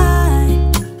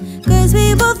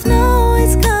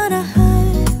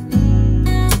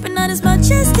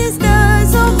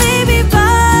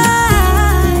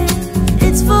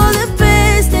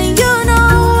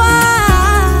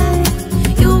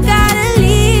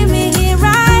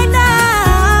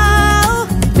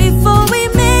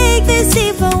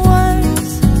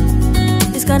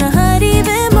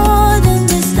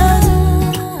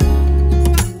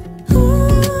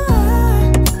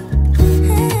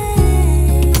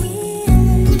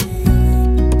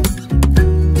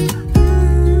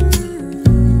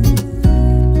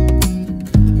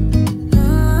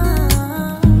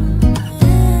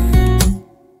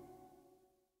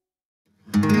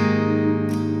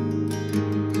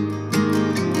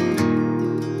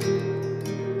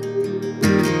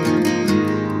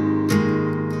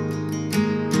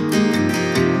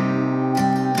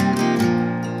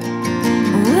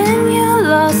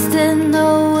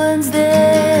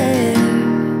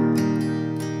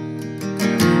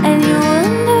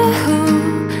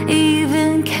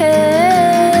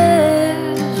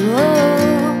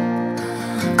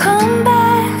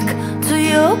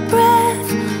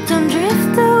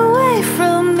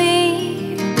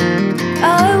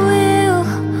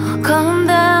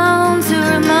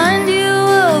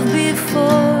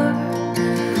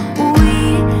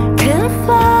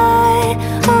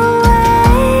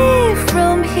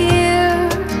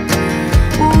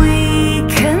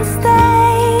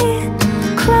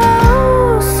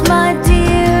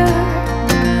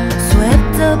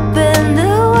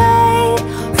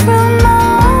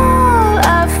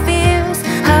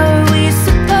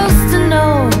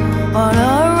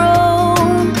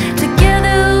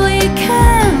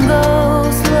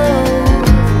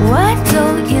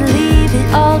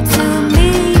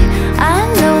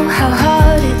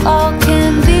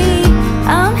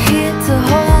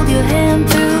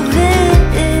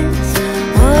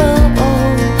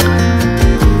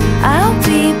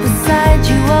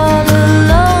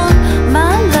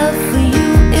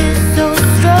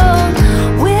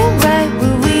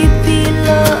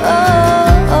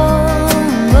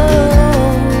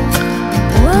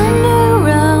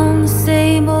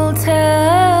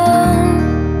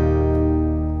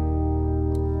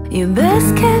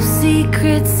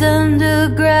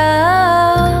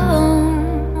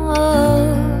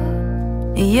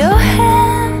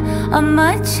 on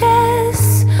my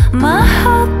chest. My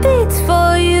heart beats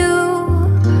for you.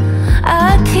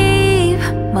 I keep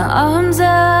my arms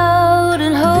out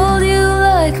and hold you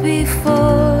like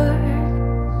before.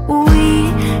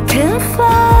 We can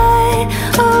fly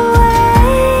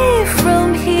away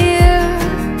from here.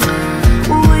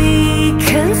 We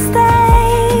can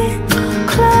stay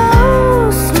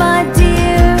close, my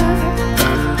dear.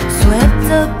 Swept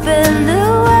up in the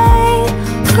way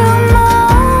from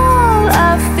all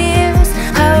our fears.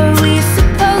 How are we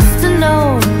supposed to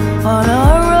know on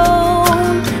our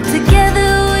own?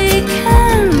 Together we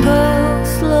can go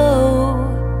slow.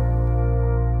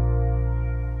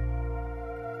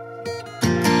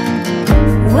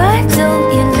 Why don't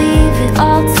you leave it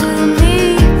all to me?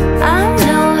 I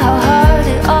know how hard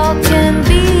it all can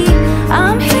be.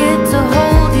 I'm here to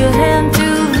hold your hand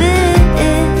through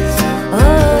this.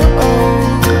 Oh, oh.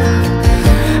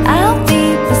 I'll be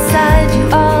beside you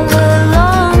all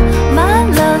along. My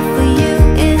love for you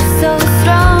is so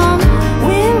strong.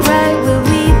 We're right where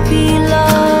we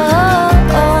belong.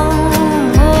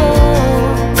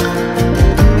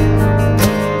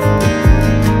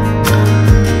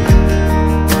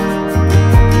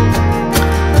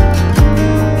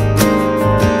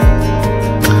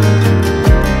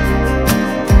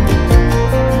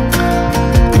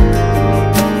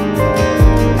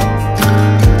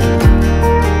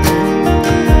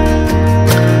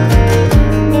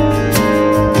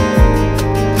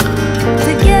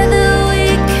 Together we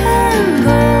can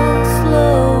go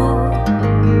slow.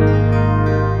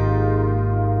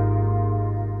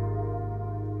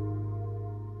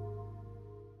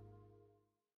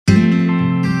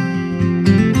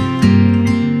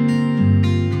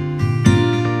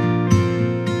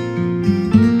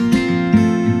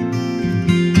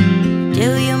 Do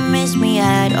you miss me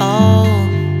at all?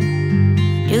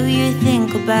 Do you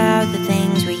think about the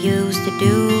things we used to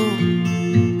do?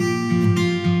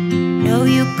 No,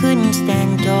 you couldn't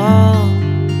stand tall.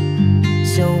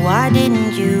 So why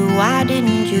didn't you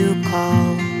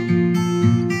call?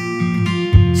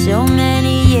 So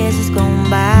many years has gone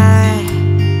by,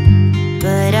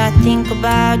 but I think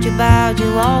about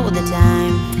you all the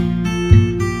time.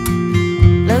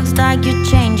 Looks like you're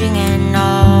changing and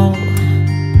all,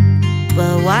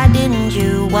 but why didn't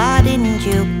you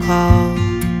call?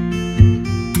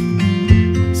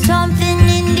 Something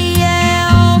in the air,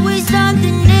 always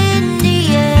something in the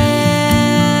air.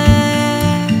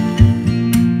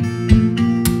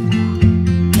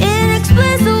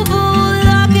 Inexplicable,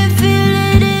 I can feel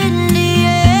it in the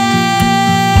air.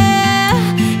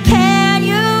 Can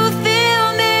you feel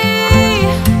me?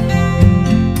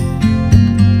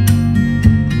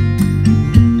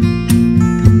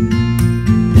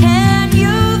 Can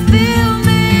you feel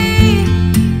me?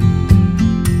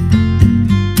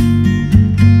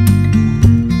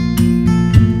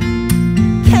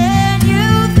 Can you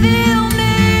feel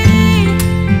me?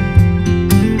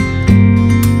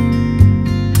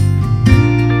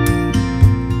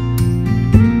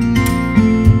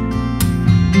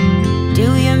 Do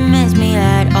you miss me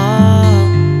at all?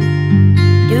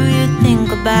 Do you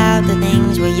think about the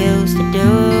things we used to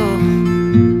do?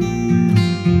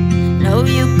 No,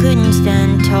 you couldn't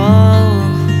stand tall.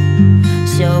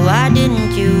 So why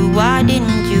didn't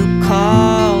you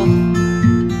call?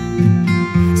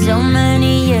 So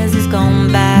many years has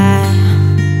gone by,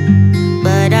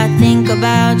 but I think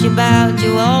about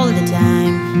you all the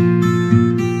time.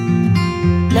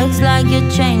 Looks like you're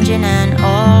changing and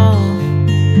all,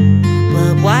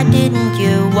 but why didn't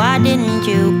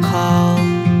you call?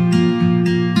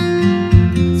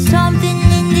 Something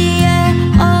in the air,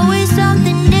 always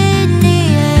something in the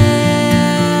air.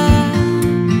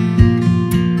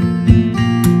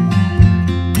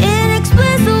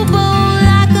 Inexplicable,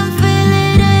 I can feel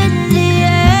it in the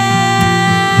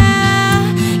air.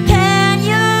 Can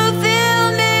you feel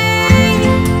me?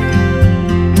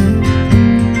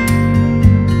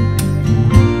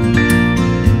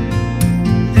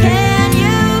 Can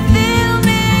you feel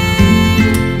me?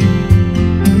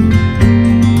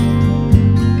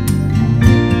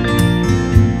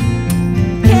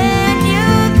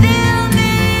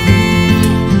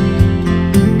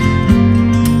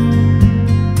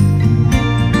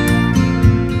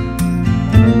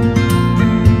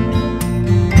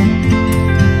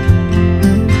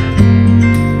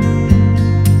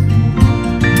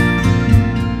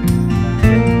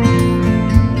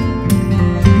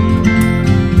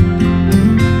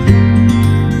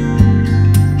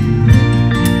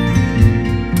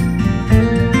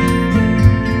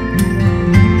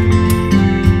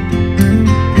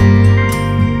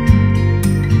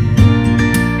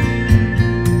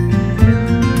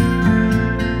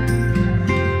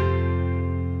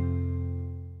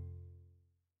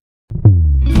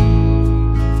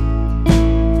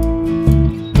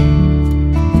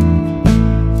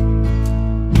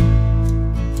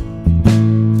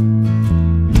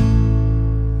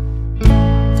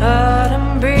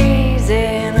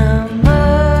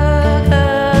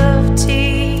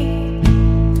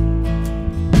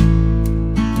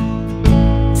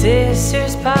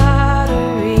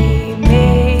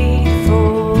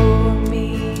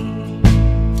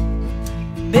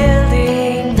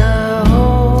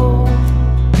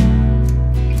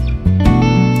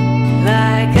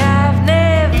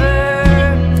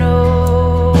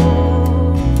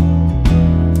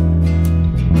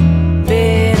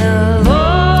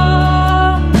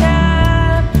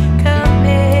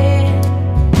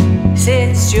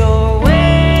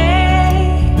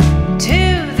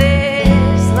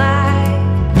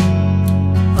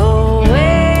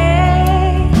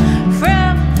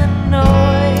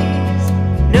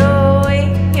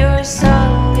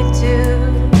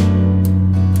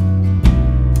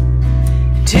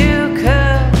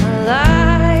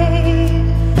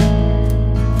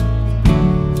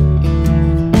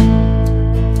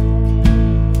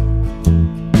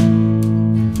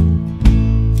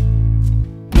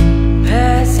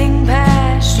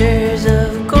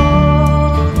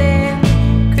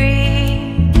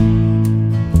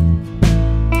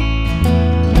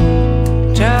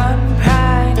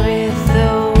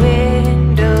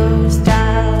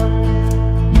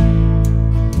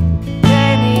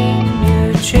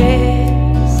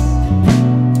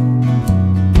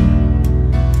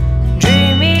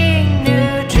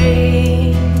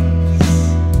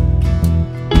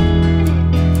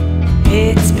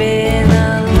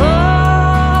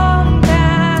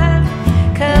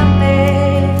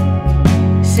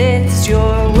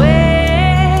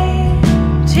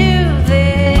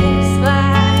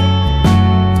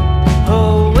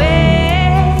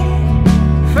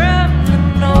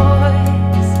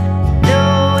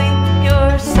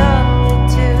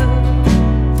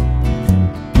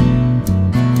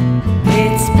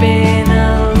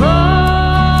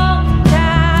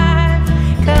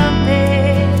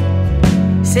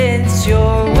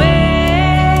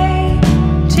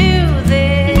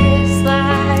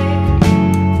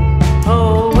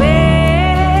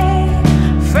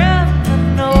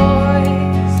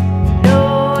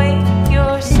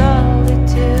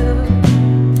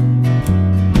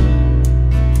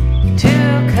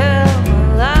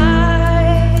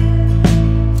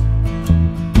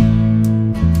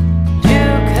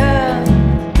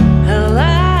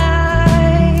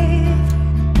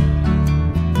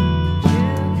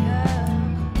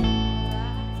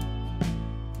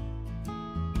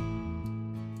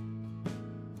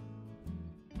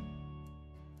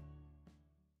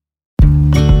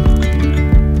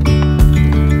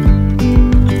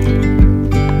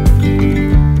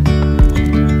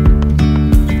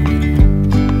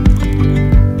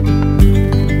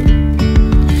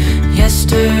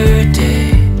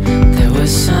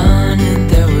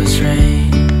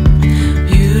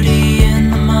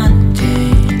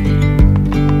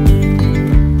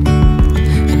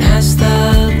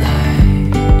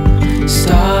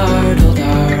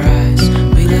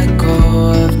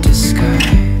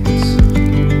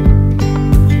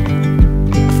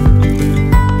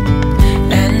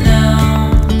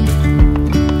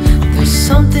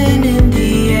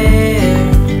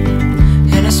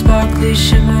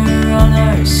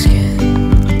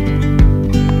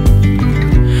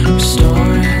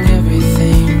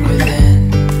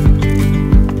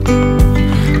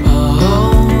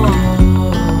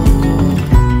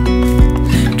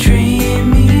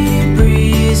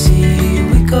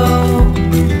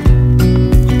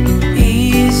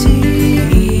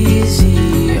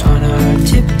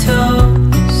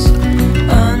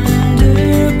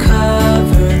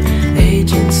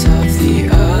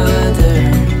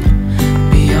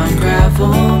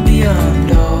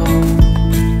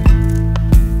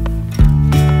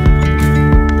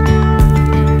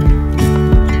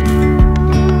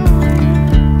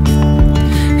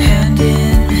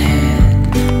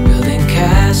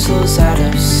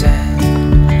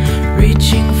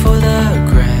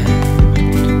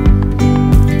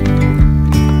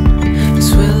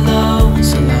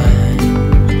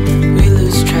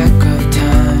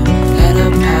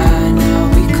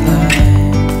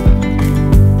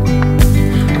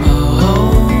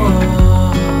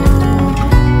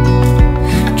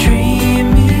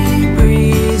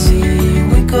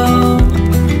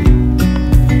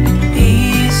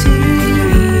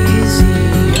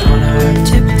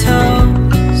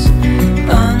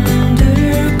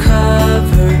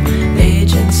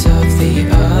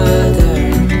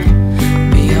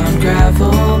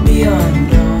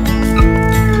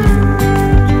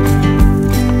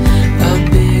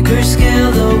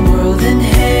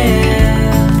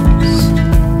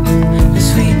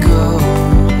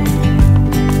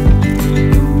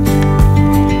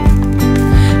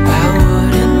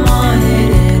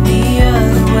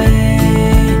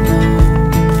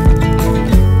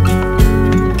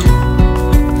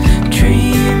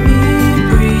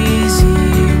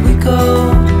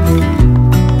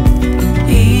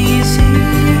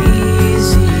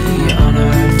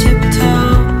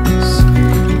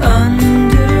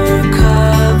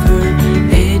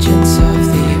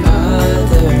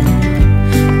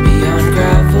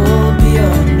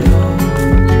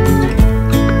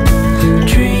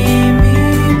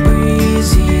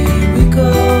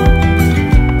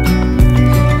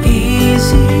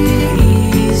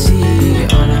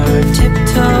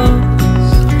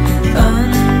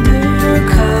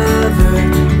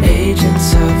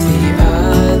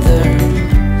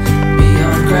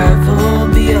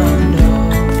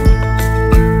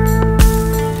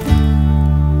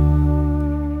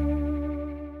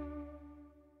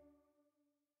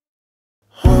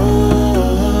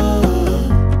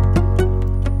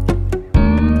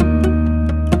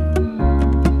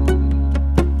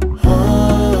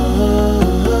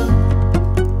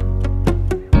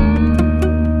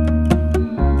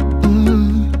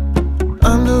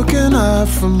 up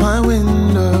from my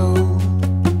window.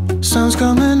 Sun's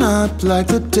coming up like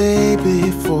the day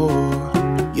before.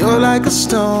 You're like a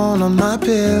stone on my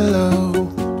pillow.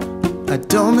 I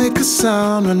don't make a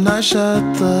sound when I shut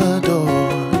the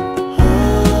door.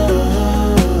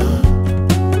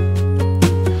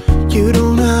 You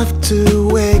don't have to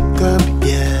wake up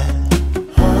yet.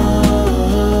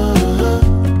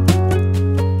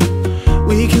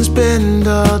 We can spend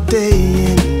all day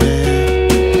in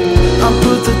bed. I'll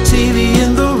put the TV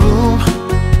in the room.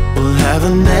 We'll have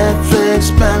a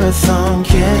Netflix marathon.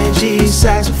 Kenny G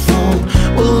saxophone.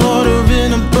 We'll order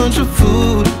in a bunch of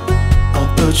food.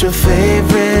 I'll put your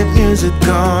favorite music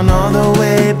on all the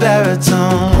way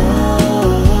baritone.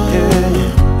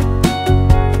 Yeah.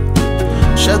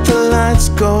 Shut the lights,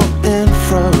 go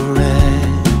infrared.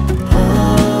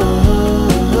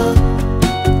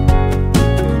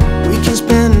 We can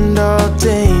spend all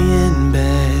day in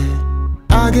bed.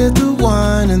 I get the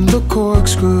wine and the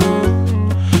corkscrew.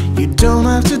 You don't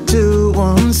have to do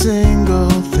one single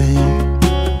thing.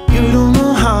 You don't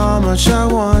know how much I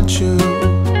want you.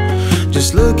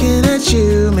 Just looking at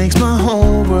you makes my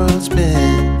whole world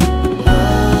spin.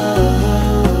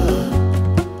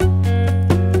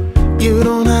 You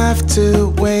don't have to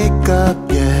wake up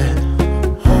yet.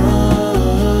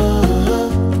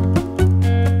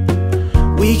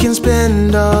 We can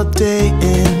spend all day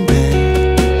in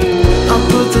bed. I'll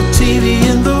put the TV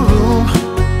in the room.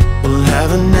 We'll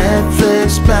have a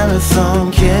Netflix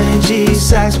marathon. Kenny G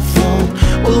saxophone.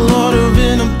 We'll order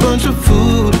in a bunch of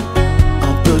food.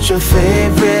 I'll put your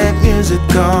favorite music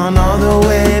on all the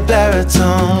way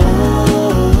baritone.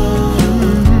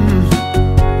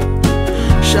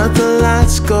 Shut the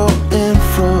lights, go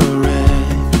infrared.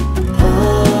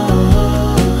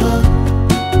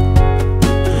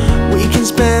 We can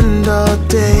spend all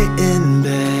day in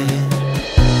bed.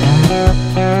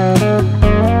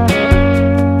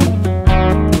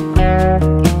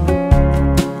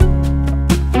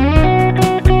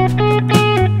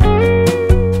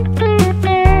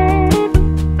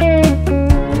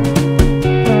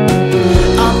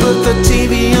 I'll put the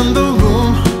TV in the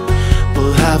room.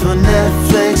 We'll have a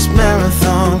Netflix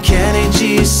marathon. Kenny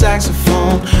G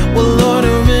saxophone. We'll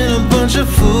order in a bunch of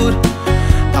food.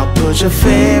 I'll put your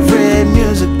favorite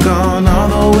music on all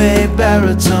the way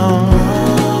baritone.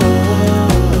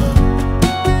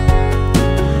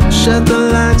 Shut the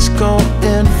lights, go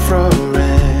infrared.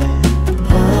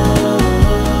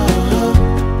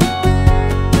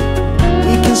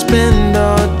 We can spend